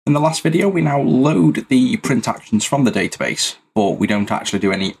In the last video, we now load the print actions from the database, but we don't actually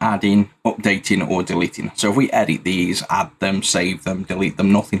do any adding, updating, or deleting. So if we edit these, add them, save them, delete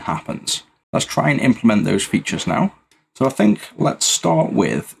them, nothing happens. Let's try and implement those features now. So I think let's start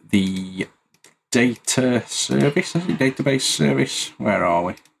with the data service. Is it database service? Where are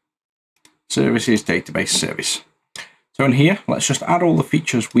we? Services, database service. So in here, let's just add all the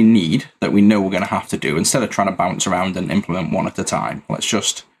features we need that we know we're going to have to do. Instead of trying to bounce around and implement one at a time, let's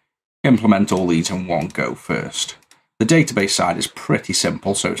just implement all these in one go first. The database side is pretty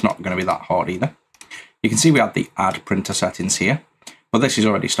simple, so it's not going to be that hard either. You can see we have the add printer settings here, but this is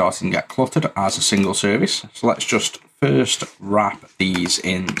already starting to get cluttered as a single service. So let's just first wrap these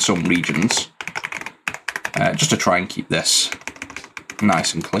in some regions, just to try and keep this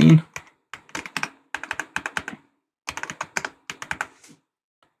nice and clean.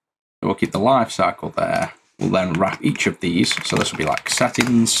 So we'll keep the life cycle there. We'll then wrap each of these. So this will be like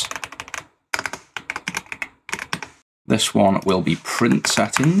settings. This one will be print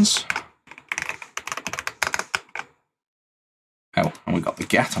settings. Oh, and we got the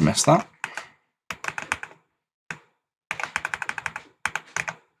get, I missed that.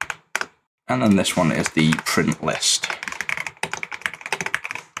 And then this one is the print list.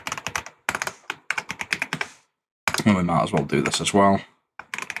 And we might as well do this as well.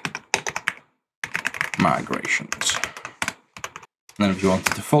 Migrations. And then if you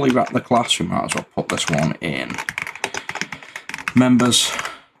wanted to fully wrap the class, we might as well put this one in members.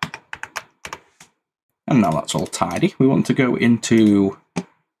 And now that's all tidy. We want to go into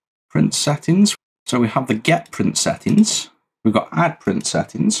print settings. So we have the get print settings. We've got add print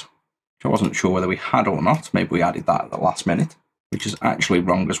settings, which I wasn't sure whether we had or not. Maybe we added that at the last minute, which is actually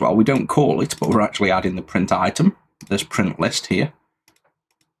wrong as well. We don't call it, but we're actually adding the print item, this print list here,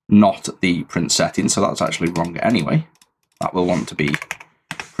 not the print settings. So that's actually wrong anyway. That will want to be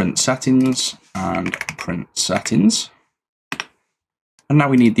print settings and print settings. And now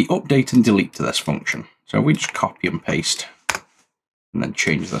we need the update and delete to this function. So we just copy and paste and then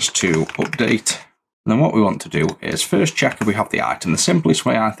change this to update. And then what we want to do is first check if we have the item. The simplest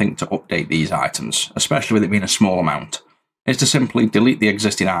way I think to update these items, especially with it being a small amount, is to simply delete the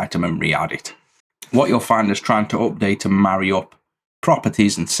existing item and re-add it. What you'll find is trying to update and marry up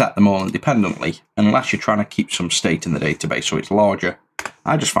properties and set them all independently, unless you're trying to keep some state in the database so it's larger.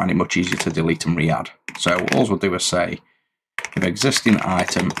 I just find it much easier to delete and re-add. So all we'll do is say, if existing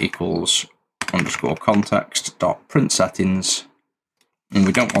item equals underscore context dot print settings, and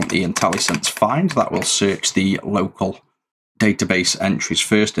we don't want the IntelliSense find, that will search the local database entries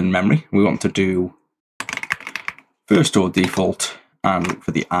first in memory. We want to do first or default and look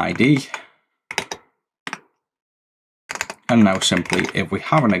for the ID. And now simply, if we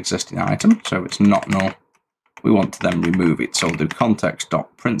have an existing item, so it's not null, we want to then remove it. So we'll do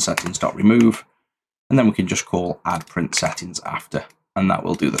context.printSettings.remove, and then we can just call add print settings after, and that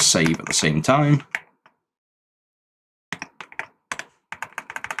will do the save at the same time.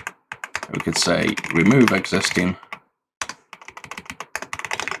 We could say remove existing,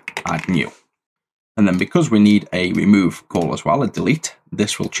 add new. And then because we need a remove call as well, a delete,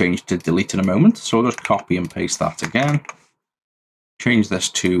 this will change to delete in a moment. So we'll just copy and paste that again. Change this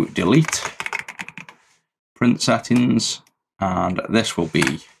to delete, print settings, and this will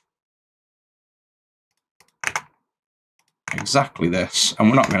be exactly this. And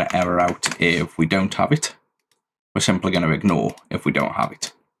we're not going to error out if we don't have it. We're simply going to ignore if we don't have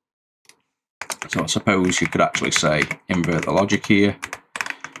it. So I suppose you could actually say invert the logic here.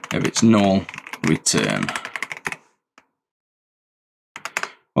 If it's null, return.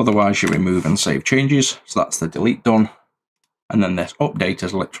 Otherwise, you remove and save changes. So that's the delete done. And then this update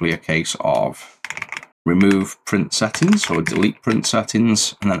is literally a case of remove print settings or delete print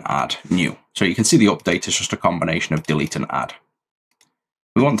settings and then add new. So you can see the update is just a combination of delete and add.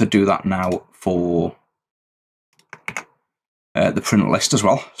 We want to do that now for the print list as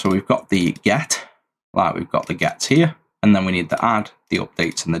well. So we've got the get, like we've got the gets here, and then we need the add, the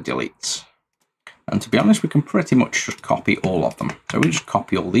updates, and the deletes. And to be honest, we can pretty much just copy all of them. So we just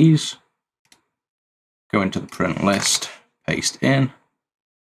copy all these, go into the print list, paste in,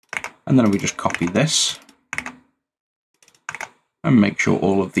 and then we just copy this and make sure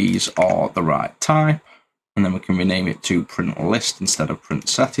all of these are the right type, and then we can rename it to print list instead of print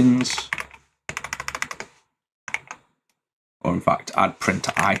settings, or in fact add print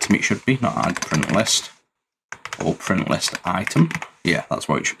item it should be, not add print list, or print list item. Yeah, that's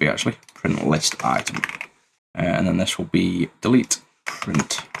what it should be actually, print list item. And then this will be delete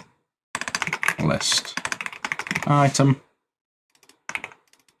print list item.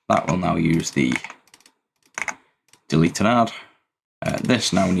 That will now use the delete and add.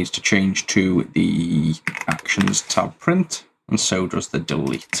 This now needs to change to the actions tab print, and so does the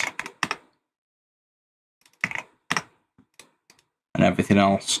delete. And everything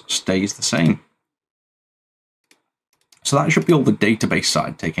else stays the same. So that should be all the database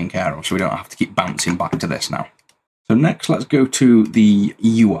side taken care of, so we don't have to keep bouncing back to this now. So next, let's go to the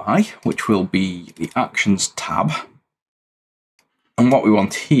UI, which will be the Actions tab. And what we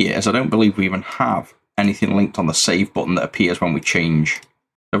want here is, I don't believe we even have anything linked on the Save button that appears when we change.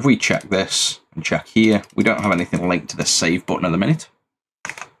 So if we check this and check here, we don't have anything linked to the Save button at the minute.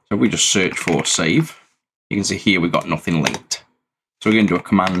 So if we just search for Save, you can see here we've got nothing linked. So we're going to do a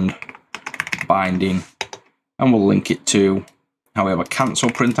command binding, and we'll link it to how we have a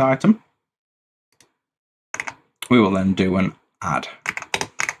cancel print item. We will then do an add,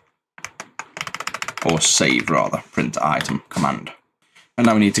 or save rather, print item command. And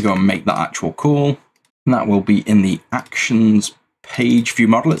now we need to go and make that actual call. And that will be in the actions page view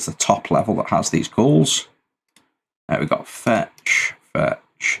model. It's the top level that has these calls. We've got fetch,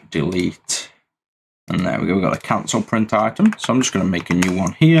 delete, and there we go. We've got a cancel print item. So I'm just going to make a new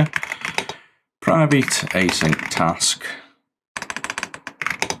one here. Private async task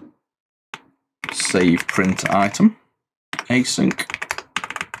save print item async.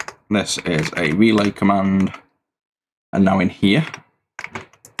 This is a relay command, and now in here,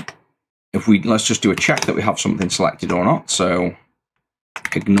 if let's just do a check that we have something selected or not. So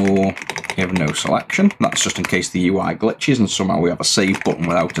ignore if no selection. That's just in case the UI glitches and somehow we have a save button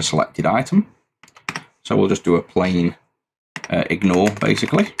without a selected item. So we'll just do a plain ignore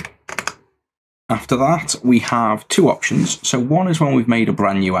basically. After that, we have two options. So one is when we've made a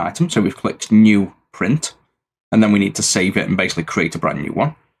brand new item. So we've clicked new print, and then we need to save it and basically create a brand new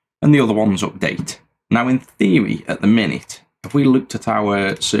one. And the other one's update. Now, in theory, at the minute, if we looked at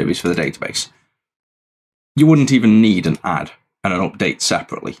our service for the database, you wouldn't even need an add and an update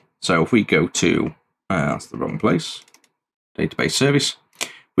separately. So if we go to, that's the wrong place, database service,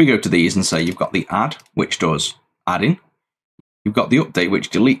 we go to these and say you've got the add, which does adding. You've got the update, which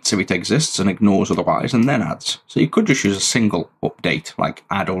deletes if it exists and ignores otherwise, and then adds. So you could just use a single update, like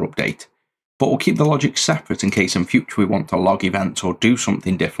add or update. But we'll keep the logic separate in case in future we want to log events or do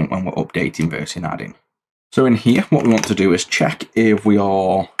something different when we're updating versus adding. So in here, what we want to do is check if we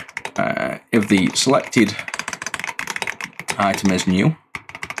are, if the selected item is new.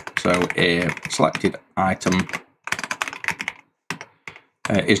 So if selected item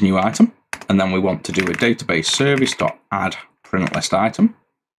is new item, and then we want to do a database service.add print list item,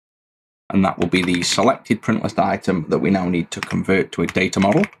 and that will be the selected print list item that we now need to convert to a data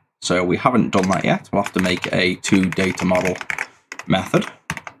model. So we haven't done that yet. We'll have to make a toDataModel method.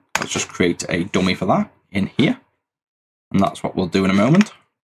 Let's just create a dummy for that in here, and that's what we'll do in a moment.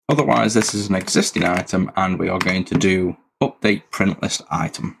 Otherwise, this is an existing item, and we are going to do update print list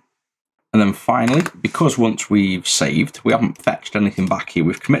item. And then finally, because once we've saved, we haven't fetched anything back here,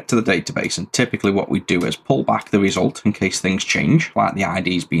 we've committed to the database, and typically what we do is pull back the result in case things change, like the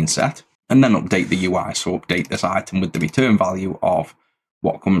ID's being set, and then update the UI, so update this item with the return value of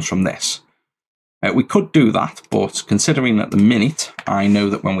what comes from this. We could do that, but considering at the minute, I know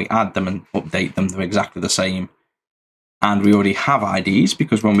that when we add them and update them, they're exactly the same, and we already have IDs,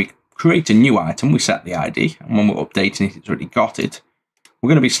 because when we create a new item, we set the ID, and when we're updating it, it's already got it. We're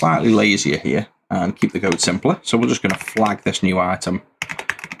going to be slightly lazier here and keep the code simpler. So we're just going to flag this new item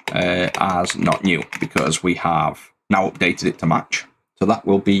as not new because we have now updated it to match. So that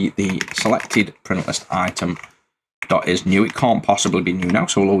will be the selected print list item dot is new. It can't possibly be new now,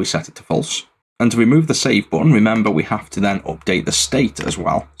 so we'll always set it to false. And to remove the save button, remember we have to then update the state as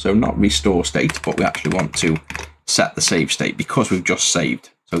well. So not restore state, but we actually want to set the save state because we've just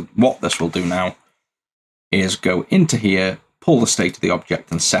saved. So what this will do now is go into here, pull the state of the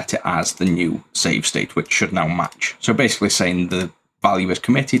object and set it as the new save state, which should now match. So basically saying the value is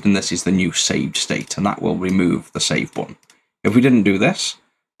committed and this is the new saved state, and that will remove the save button. If we didn't do this,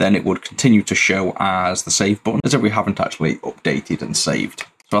 then it would continue to show as the save button, as if we haven't actually updated and saved.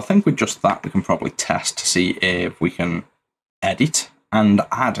 So I think with just that, we can probably test to see if we can edit and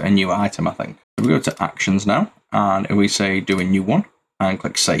add a new item, I think. So we go to actions now, and if we say do a new one and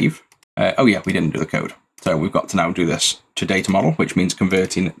click save, oh yeah, we didn't do the code. So we've got to now do this to data model, which means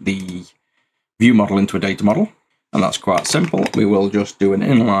converting the view model into a data model. And that's quite simple. We will just do an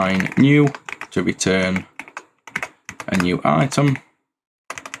inline new to return a new item.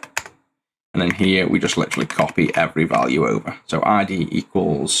 And then here we just literally copy every value over. So ID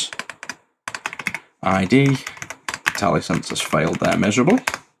equals ID. IntelliSense has failed there miserably.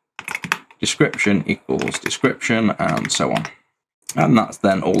 Description equals description, and so on. And that's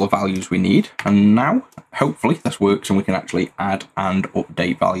then all the values we need. And now, hopefully, this works and we can actually add and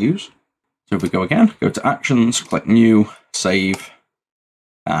update values. So if we go again, go to Actions, click New, Save,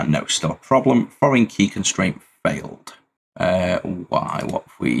 and no, still a problem. Foreign key constraint failed. Why? What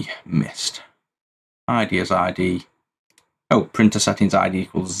have we missed? ID is ID. Oh, printer settings ID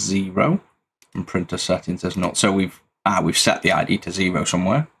equals 0, and printer settings is not. So we've set the ID to 0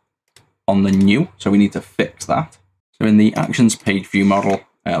 somewhere on the new. So we need to fix that. So in the Actions page view model,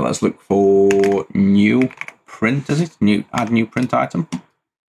 let's look for new print. Is it add new print item?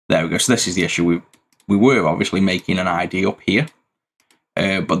 There we go. So this is the issue. We were obviously making an ID up here.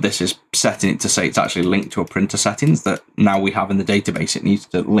 But this is setting it to say it's actually linked to a printer settings that now we have in the database. It needs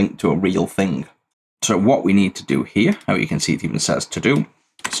to link to a real thing. So what we need to do here, you can see it even says to do.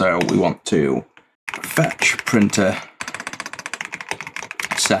 So we want to fetch printer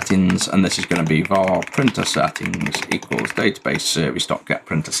settings, and this is going to be var printer settings equals database service.get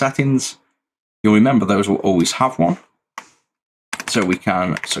printer settings. You'll remember those will always have one. So we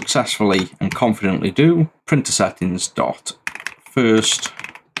can successfully and confidently do printer settings dot first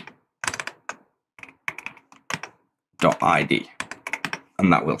 .id,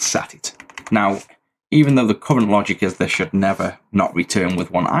 and that will set it. Now, even though the current logic is this should never not return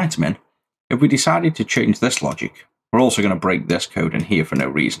with one item in, if we decided to change this logic, we're also going to break this code in here for no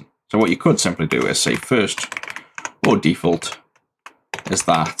reason. So what you could simply do is say first or default is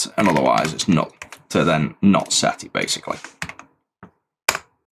that, and otherwise it's null, to then not set it basically.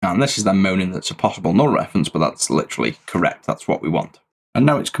 And this is then moaning that it's a possible null reference, but that's literally correct. That's what we want. And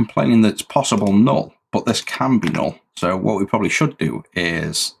now it's complaining that it's possible null, but this can be null. So what we probably should do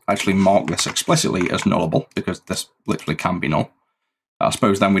is actually mark this explicitly as nullable, because this literally can be null. I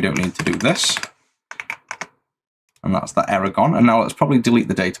suppose then we don't need to do this. And that's that error gone. And now let's probably delete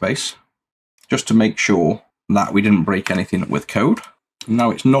the database just to make sure that we didn't break anything with code. And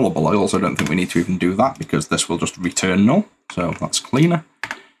now it's nullable. I also don't think we need to even do that because this will just return null. So that's cleaner.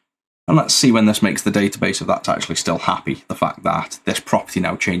 And let's see when this makes the database if that's actually still happy, the fact that this property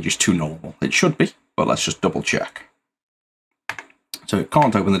now changes to nullable. It should be, but let's just double check. So it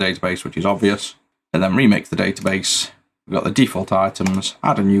can't open the database, which is obvious. It then remakes the database. We've got the default items,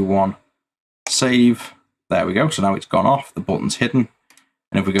 add a new one, save. There we go. So now it's gone off, the button's hidden.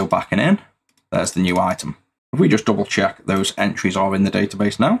 And if we go back and in, there's the new item. If we just double check, those entries are in the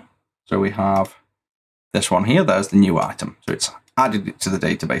database now. So we have this one here, there's the new item. So it's added it to the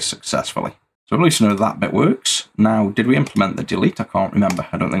database successfully. So at least we know that bit works. Now, did we implement the delete? I can't remember.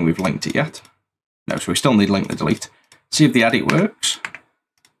 I don't think we've linked it yet. No, so we still need to link the delete. See if the edit works.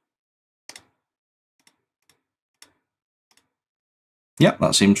 Yep,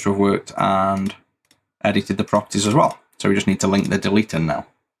 that seems to have worked and edited the properties as well. So we just need to link the delete in now.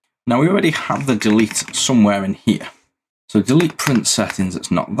 Now we already have the delete somewhere in here. So delete print settings,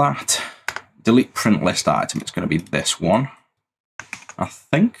 it's not that. Delete print list item, it's going to be this one, I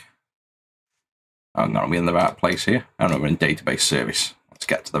think. I'm going to be in the right place here. Oh no, we're in database service. Let's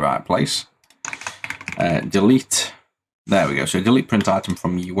get to the right place. Delete, there we go. So delete print item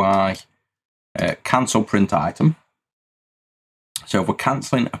from UI, cancel print item. So if we're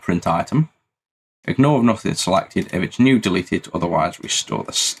cancelling a print item, ignore if nothing is selected. If it's new, delete it. Otherwise, restore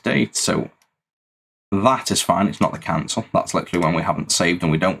the state. So that is fine. It's not the cancel. That's literally when we haven't saved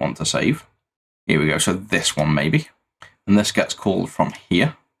and we don't want to save. Here we go. So this one maybe. And this gets called from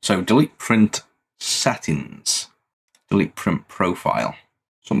here. So delete print settings. Delete print profile.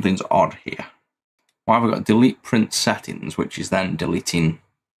 Something's odd here. Why have we got delete print settings, which is then deleting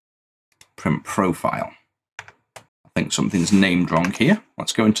print profile? I think something's named wrong here.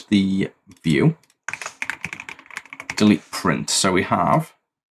 Let's go into the view. Delete print. So we have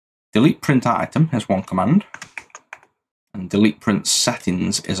delete print item is one command. And delete print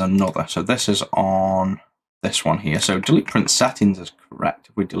settings is another. So this is on this one here. So delete print settings is correct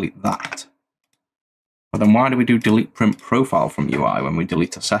if we delete that. But then why do we do delete print profile from UI when we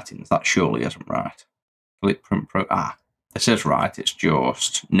delete a settings? That surely isn't right. Delete print this is right. It's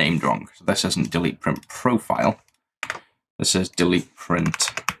just named wrong. So this isn't delete print profile. This is delete print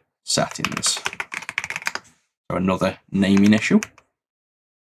settings. So another naming issue.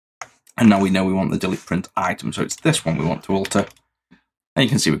 And now we know we want the delete print item. So it's this one we want to alter. And you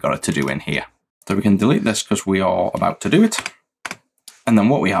can see we've got a to do in here. So we can delete this because we are about to do it. And then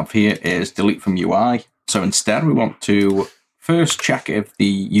what we have here is delete from UI. So instead we want to first check if the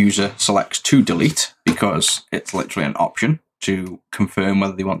user selects to delete, because it's literally an option to confirm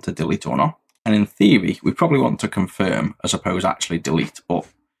whether they want to delete or not. And in theory, we probably want to confirm as opposed to actually delete, but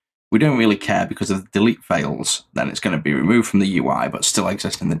we don't really care because if the delete fails, then it's going to be removed from the UI, but still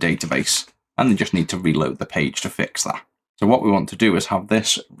exist in the database. And they just need to reload the page to fix that. So what we want to do is have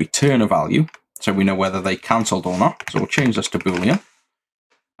this return a value, so we know whether they cancelled or not. So we'll change this to Boolean.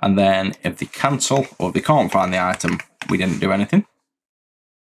 And then if they cancel, or if they can't find the item, we didn't do anything.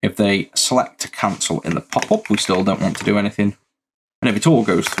 If they select to cancel in the pop-up, we still don't want to do anything. And if it all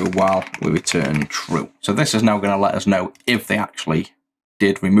goes through well, we return true. So this is now going to let us know if they actually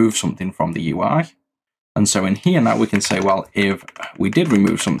did remove something from the UI. And so in here now we can say, well, if we did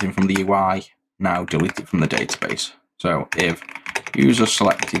remove something from the UI, now delete it from the database. So if user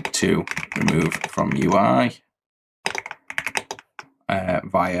selected to remove from UI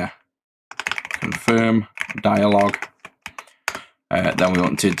via confirm dialog, then we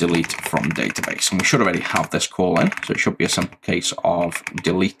want to delete from database. And we should already have this call in. So it should be a simple case of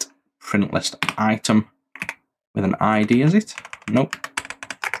delete print list item with an ID, is it? Nope.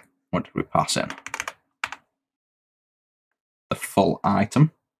 What did we pass in? The full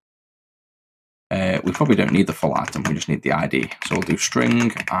item. We probably don't need the full item, we just need the ID. So we'll do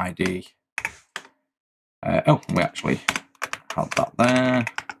string ID. Oh, we actually had that there.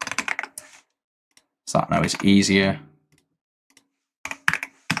 So that now is easier.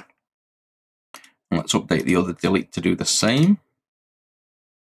 And let's update the other delete to do the same.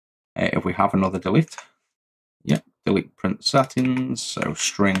 If we have another delete, yep, delete print settings, so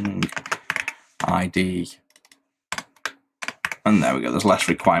string ID. And there we go, there's less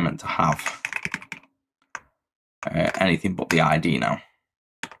requirement to have anything but the ID now.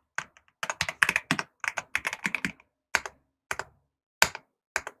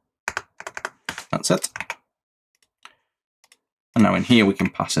 That's it. And now in here we can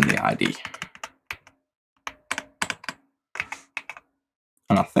pass in the ID.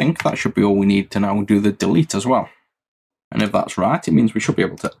 And I think that should be all we need to now do the delete as well. And if that's right, it means we should be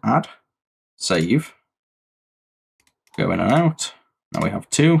able to add, save, go in and out. Now we have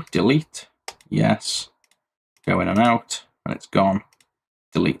 2, delete, yes, go in and out, and it's gone.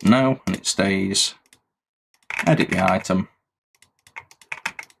 Delete no, and it stays. Edit the item.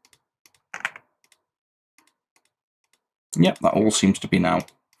 Yep, that all seems to be now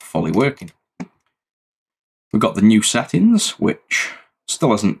fully working. We've got the new settings, which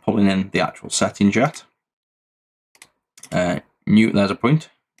still isn't pulling in the actual settings yet. There's a point.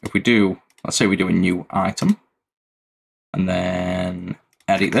 If we do, let's say we do a new item, and then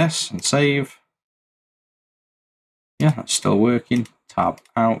edit this and save. Yeah, that's still working. Tab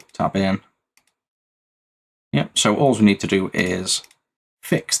out, tab in. Yep, so all we need to do is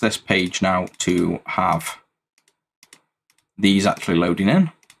fix this page now to have these actually loading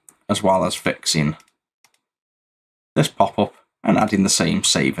in, as well as fixing this pop-up and adding the same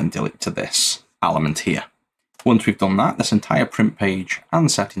save and delete to this element here. Once we've done that, this entire print page and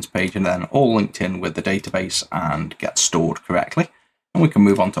settings page are then all linked in with the database and get stored correctly. And we can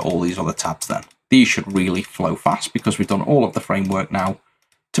move on to all these other tabs then. These should really flow fast because we've done all of the framework now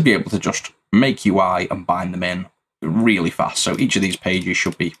to be able to just make UI and bind them in really fast. So each of these pages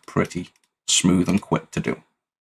should be pretty smooth and quick to do.